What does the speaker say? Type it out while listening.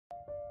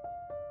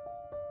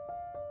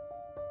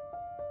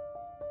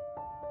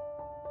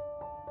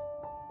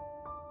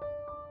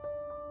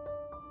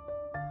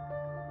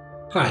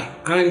Hi,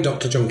 I'm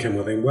Dr. John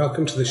Kenworthy.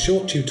 Welcome to the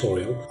short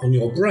tutorial on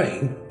your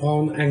brain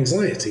on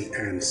anxiety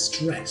and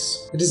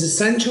stress. It is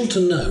essential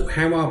to know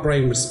how our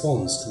brain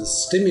responds to the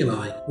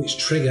stimuli which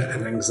trigger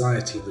an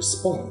anxiety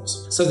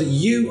response so that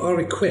you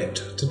are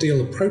equipped to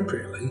deal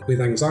appropriately with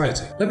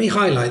anxiety. Let me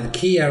highlight the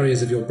key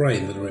areas of your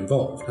brain that are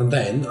involved, and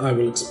then I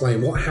will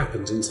explain what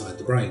happens inside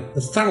the brain.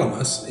 The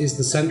thalamus is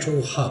the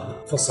central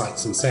hub for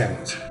sights and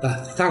sounds.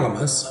 The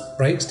thalamus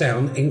breaks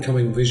down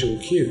incoming visual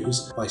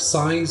cues by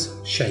size,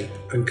 shape,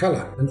 and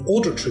colour, and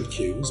auditory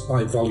cues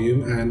by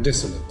volume and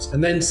dissonance,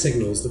 and then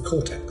signals the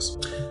cortex.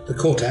 The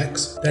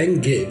cortex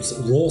then gives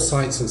raw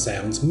sights and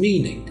sounds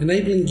meaning,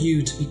 enabling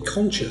you to be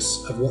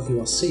conscious of what you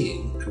are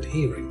seeing and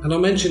hearing. And I'll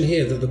mention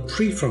here that the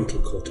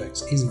prefrontal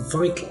cortex is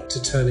vital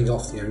to turning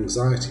off the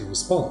anxiety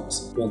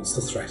response once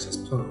the threat has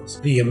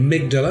passed. The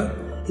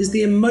amygdala is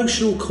the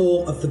emotional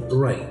core of the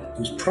brain,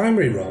 whose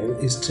primary role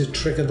is to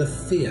trigger the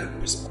fear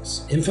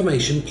response.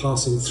 Information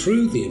passing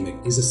through the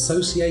amygdala is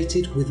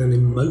associated with an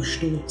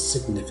emotional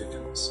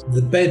significance.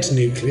 The bed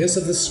nucleus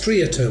of the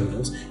stria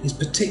terminals is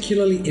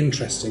particularly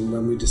interesting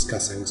when we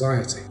discuss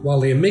anxiety.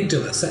 While the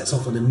amygdala sets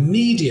off an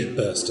immediate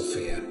burst of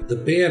fear, the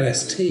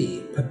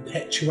BLST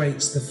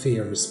perpetuates the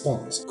fear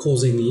response,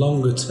 causing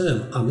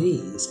longer-term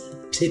unease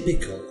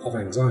typical of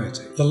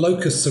anxiety. The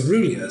locus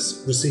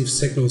coeruleus receives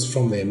signals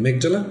from the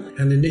amygdala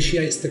and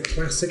initiates the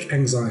classic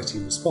anxiety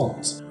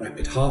response: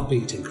 rapid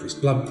heartbeat, increased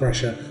blood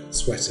pressure,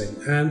 sweating,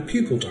 and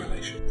pupil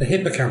dilation. The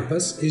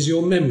hippocampus is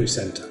your memory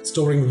center,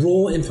 storing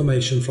raw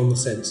information from the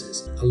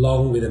senses,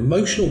 along with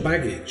emotional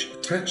baggage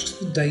attached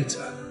to the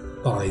data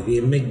by the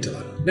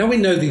amygdala. Now we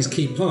know these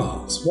key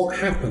parts, what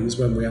happens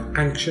when we are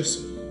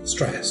anxious,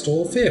 stressed,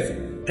 or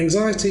fearful?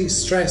 Anxiety,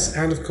 stress,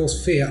 and of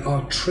course fear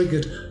are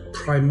triggered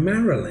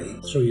primarily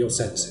through your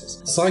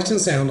senses. Sight and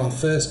sound are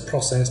first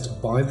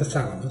processed by the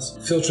thalamus,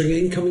 filtering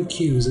incoming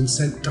cues and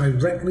sent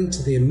directly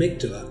to the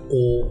amygdala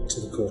or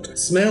to the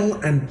cortex. Smell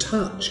and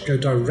touch go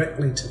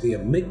directly to the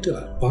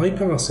amygdala,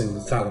 bypassing the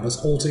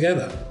thalamus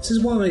altogether. This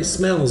is why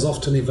smells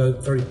often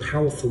evoke very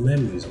powerful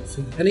memories or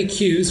feelings. Any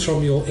cues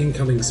from your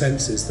incoming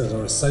senses that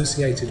are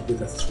associated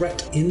with a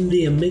threat in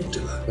the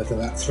amygdala, whether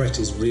that threat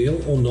is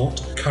real or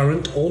not,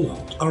 current or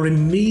not, are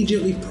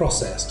immediately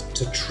processed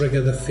to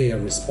trigger the fear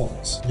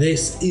response.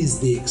 This is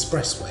the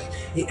expressway.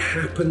 It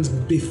happens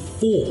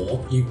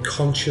before you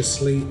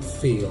consciously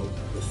feel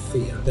the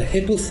fear. The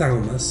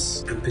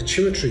hypothalamus and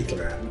pituitary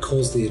gland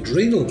cause the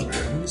adrenal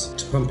glands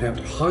to pump out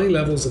high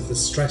levels of the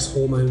stress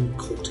hormone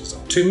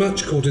cortisol. Too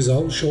much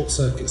cortisol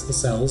short-circuits the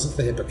cells of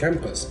the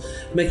hippocampus,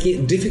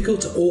 making it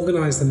difficult to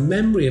organize the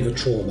memory of a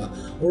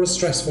trauma or a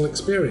stressful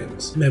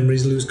experience.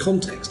 Memories lose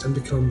context and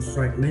become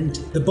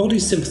fragmented. The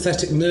body's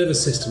sympathetic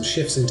nervous system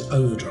shifts into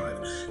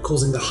overdrive,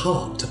 causing the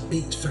heart to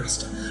beat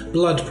faster,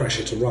 blood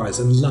pressure to rise,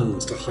 and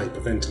lungs to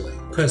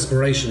hyperventilate.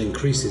 Perspiration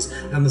increases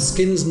and the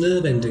skin's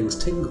nerve endings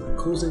tingle,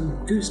 causing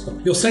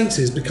goosebumps. Your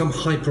senses become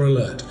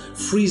hyper-alert,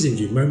 freezing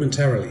you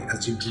momentarily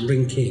as you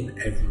drink in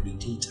every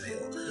detail.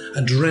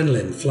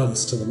 Adrenaline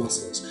floods to the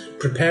muscles,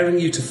 preparing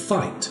you to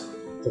fight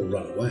or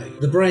run away.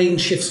 The brain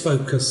shifts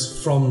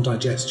focus from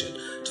digestion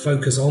to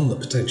focus on the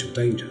potential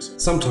dangers,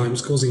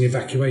 sometimes causing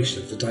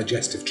evacuation of the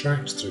digestive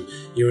tract through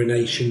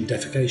urination,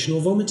 defecation,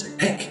 or vomiting.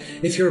 Heck,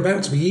 if you're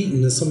about to be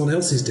eaten as someone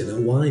else's dinner,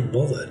 why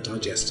bother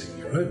digesting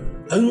your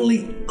own?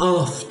 Only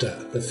after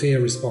the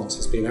fear response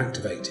has been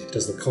activated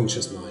does the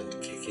conscious mind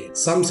kick in.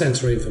 Some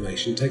sensory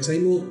information takes a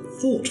more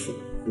thoughtful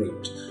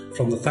route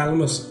from the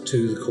thalamus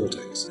to the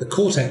cortex. The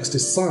cortex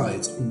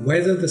decides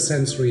whether the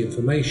sensory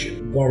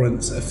information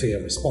warrants a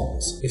fear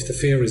response. If the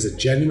fear is a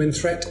genuine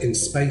threat in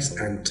space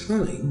and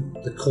time,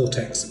 the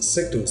cortex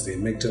signals the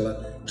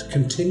amygdala to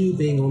continue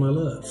being on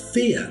alert.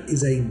 Fear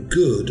is a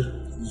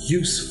good,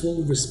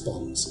 useful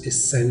response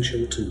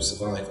essential to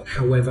survival.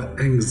 However,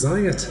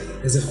 anxiety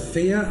is a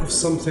fear of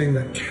something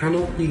that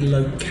cannot be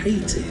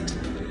located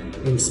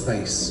in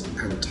space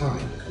and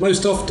time.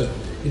 Most often,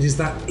 it is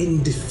that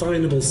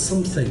indefinable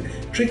something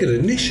triggered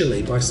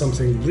initially by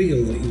something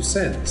real that you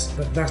sense,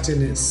 but that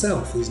in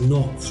itself is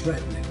not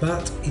threatening,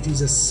 but it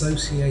is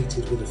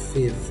associated with a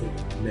fearful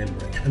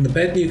memory. And the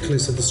bed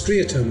nucleus of the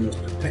stria terminals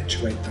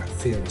perpetuate that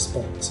fear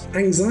response.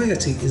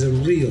 Anxiety is a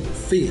real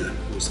fear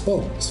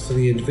response for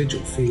the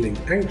individual feeling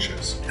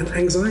anxious, and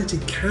anxiety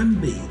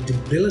can be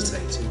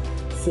debilitating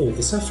for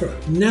the sufferer.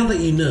 Now that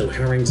you know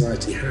how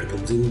anxiety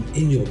happens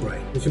in your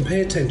brain, we can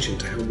pay attention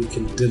to how we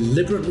can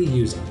deliberately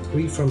use our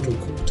prefrontal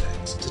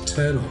cortex to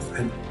turn off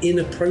an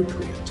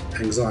inappropriate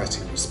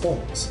anxiety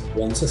response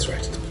once a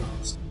threat is